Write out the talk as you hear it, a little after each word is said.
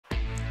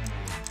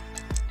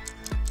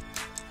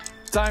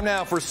Time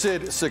now for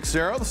Sid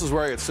Seixeiro. This is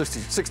where I get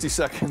 60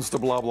 seconds to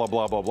blah, blah,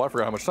 blah, blah, blah. I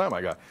forgot how much time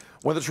I got.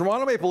 When the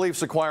Toronto Maple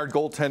Leafs acquired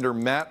goaltender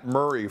Matt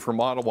Murray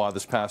from Ottawa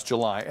this past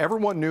July,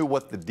 everyone knew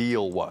what the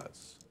deal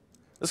was.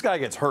 This guy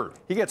gets hurt.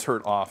 He gets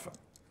hurt often.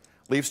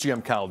 Leafs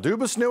GM Kyle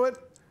Dubas knew it.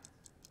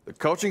 The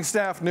coaching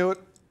staff knew it.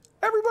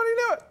 Everybody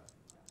knew it.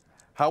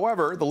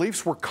 However, the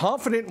Leafs were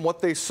confident in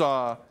what they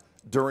saw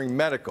during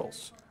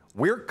medicals.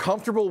 We're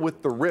comfortable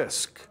with the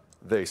risk,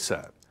 they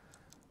said.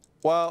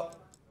 Well,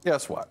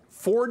 guess what?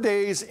 4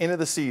 days into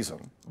the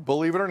season,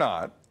 believe it or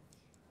not,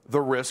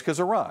 the risk has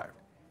arrived.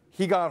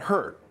 He got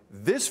hurt.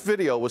 This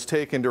video was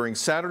taken during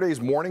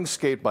Saturday's morning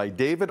skate by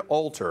David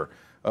Alter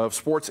of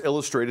Sports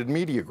Illustrated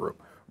Media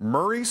Group.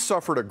 Murray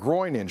suffered a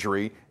groin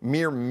injury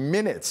mere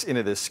minutes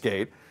into this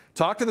skate,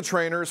 talked to the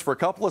trainers for a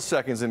couple of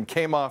seconds and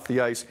came off the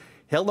ice.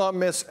 He'll not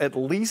miss at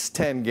least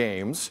 10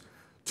 games.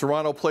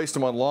 Toronto placed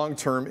him on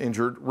long-term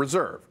injured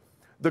reserve.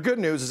 The good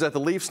news is that the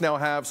Leafs now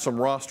have some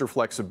roster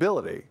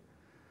flexibility.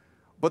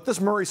 But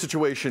this Murray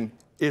situation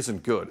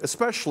isn't good,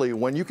 especially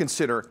when you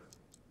consider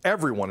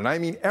everyone, and I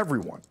mean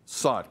everyone,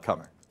 saw it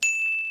coming.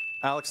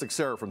 Alex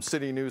Seixeiro from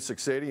CityNews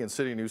 680 and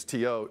CityNews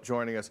TO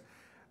joining us.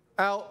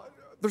 Al,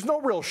 there's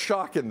no real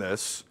shock in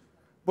this,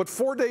 but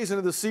 4 days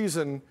into the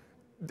season,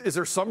 is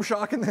there some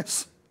shock in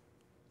this?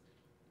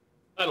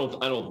 I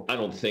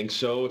don't think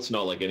so. It's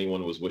not like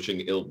anyone was wishing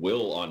ill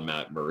will on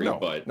Matt Murray,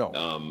 but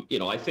you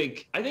know, I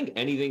think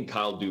anything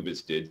Kyle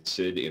Dubas did,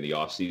 Sid, in the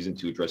offseason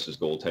to address his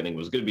goaltending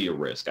was going to be a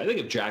risk. I think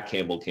if Jack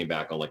Campbell came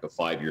back on like a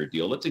 5-year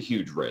deal, that's a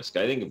huge risk.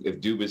 I think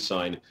if Dubas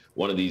signed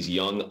one of these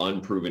young,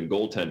 unproven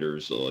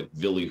goaltenders like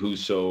Ville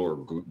Husso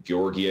or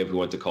Georgiev, who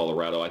went to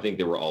Colorado, I think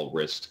they were all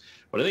risks.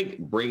 But I think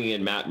bringing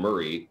in Matt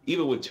Murray,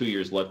 even with 2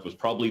 years left, was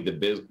probably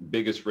the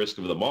biggest risk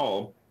of them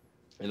all.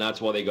 And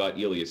that's why they got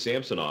Ilya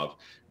Samsonov.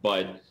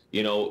 But,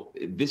 you know,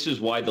 this is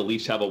why the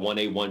Leafs have a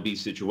 1A, 1B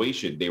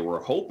situation. They were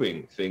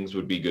hoping things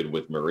would be good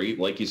with Murray.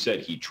 Like you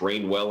said, he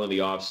trained well in the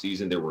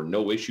offseason. There were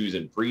no issues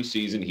in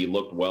preseason. He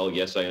looked well.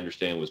 Yes, I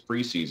understand it was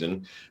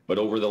preseason. But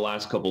over the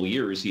last couple of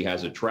years, he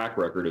has a track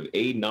record of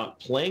A, not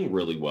playing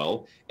really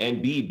well,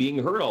 and B,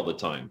 being hurt all the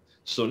time.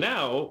 So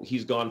now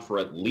he's gone for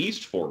at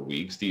least 4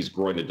 weeks, these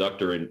groin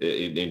adductor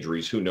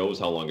injuries. Who knows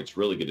how long it's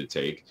really going to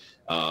take.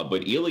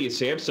 But Ilya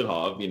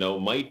Samsonov, you know,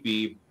 might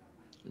be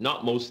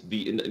not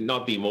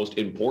the most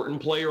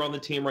important player on the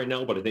team right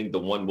now, but I think the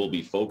one we'll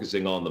be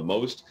focusing on the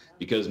most,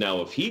 because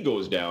now if he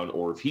goes down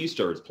or if he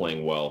starts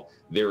playing well,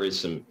 there is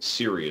some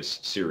serious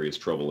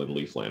trouble in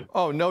Leafland.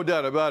 Oh, no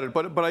doubt about it.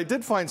 But I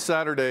did find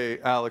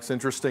Saturday, Alex,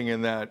 interesting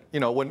in that,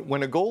 you know,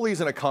 when a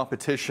goalie's in a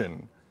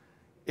competition,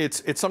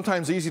 it's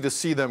sometimes easy to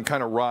see them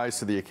kind of rise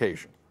to the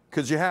occasion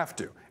because you have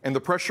to, and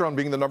the pressure on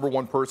being the number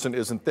one person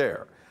isn't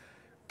there.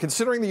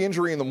 Considering the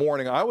injury in the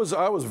morning, I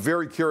was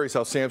very curious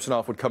how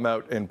Samsonov would come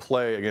out and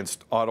play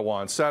against Ottawa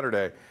on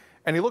Saturday,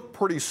 and he looked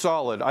pretty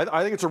solid.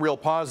 I think it's a real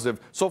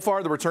positive. So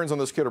far, the returns on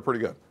this kid are pretty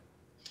good.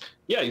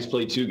 Yeah, he's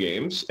played 2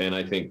 games, and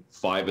I think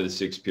 5 of the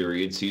 6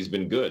 periods he's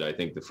been good. I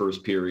think the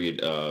first period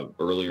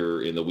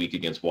earlier in the week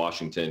against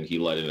Washington, he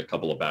let in a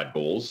couple of bad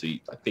goals. I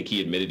think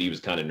he admitted he was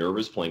kind of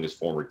nervous playing his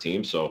former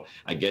team, so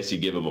I guess you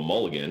give him a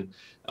mulligan.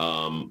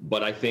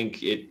 But I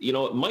think it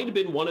might have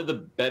been one of the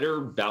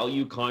better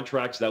value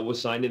contracts that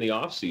was signed in the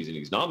offseason.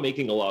 He's not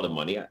making a lot of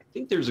money. I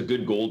think there's a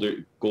good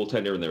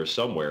goaltender in there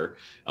somewhere.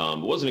 It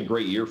wasn't a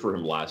great year for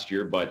him last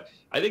year, but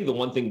I think the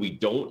one thing we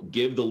don't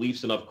give the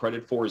Leafs enough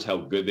credit for is how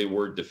good they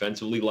were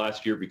defensively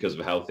last year because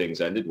of how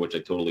things ended, which I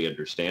totally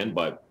understand.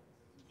 But,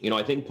 you know,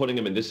 I think putting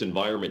him in this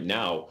environment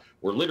now,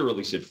 where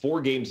literally said 4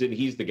 games in,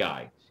 he's the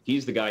guy.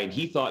 He's the guy, and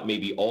he thought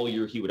maybe all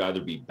year he would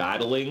either be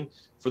battling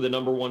for the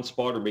number 1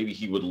 spot or maybe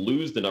he would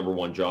lose the number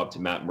 1 job to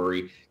Matt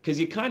Murray, because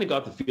you kind of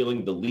got the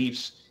feeling the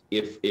Leafs,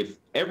 if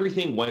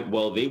everything went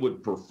well, they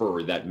would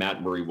prefer that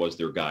Matt Murray was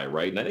their guy,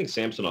 right? And I think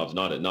Samsonov's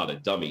not a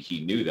dummy.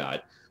 He knew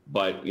that.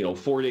 But, you know,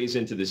 4 days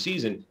into the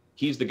season,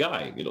 he's the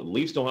guy. You know, the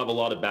Leafs don't have a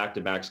lot of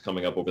back-to-backs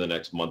coming up over the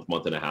next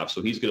month and a half,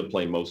 so he's going to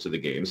play most of the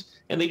games.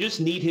 And they just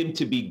need him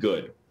to be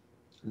good.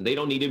 They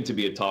don't need him to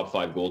be a top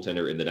 5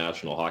 goaltender in the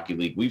National Hockey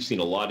League. We've seen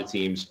a lot of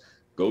teams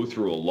go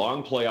through a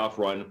long playoff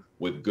run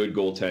with good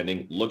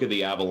goaltending. Look at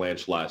the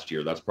Avalanche last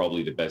year. That's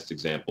probably the best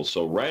example.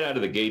 So right out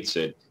of the gate,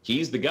 Sid,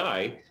 he's the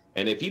guy.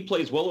 And if he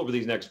plays well over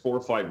these next 4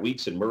 or 5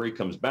 weeks and Murray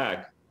comes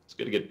back, it's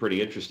going to get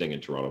pretty interesting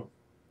in Toronto.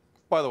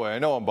 By the way, I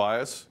know I'm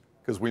biased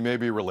because we may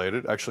be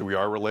related. Actually, we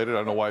are related. I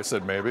don't know why I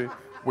said maybe.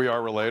 We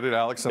are related,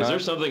 Alex and I. Is there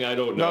something I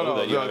don't know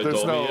that you haven't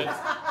told me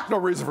yet? No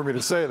reason for me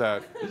to say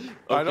that. Okay.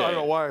 I don't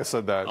know why I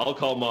said that. I'll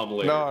call Mom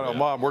later. No,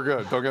 Mom, we're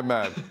good. Don't get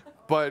mad.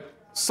 But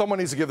someone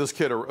needs to give this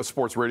kid a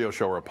sports radio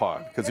show or a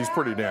pod because he's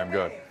pretty damn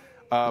good.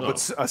 But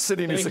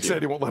CityNews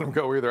 680 won't let him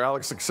go either.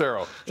 Alex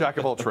Seixeiro, jack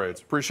of all trades.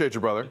 Appreciate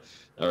you, brother.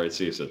 All right,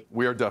 see you soon.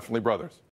 We are definitely brothers.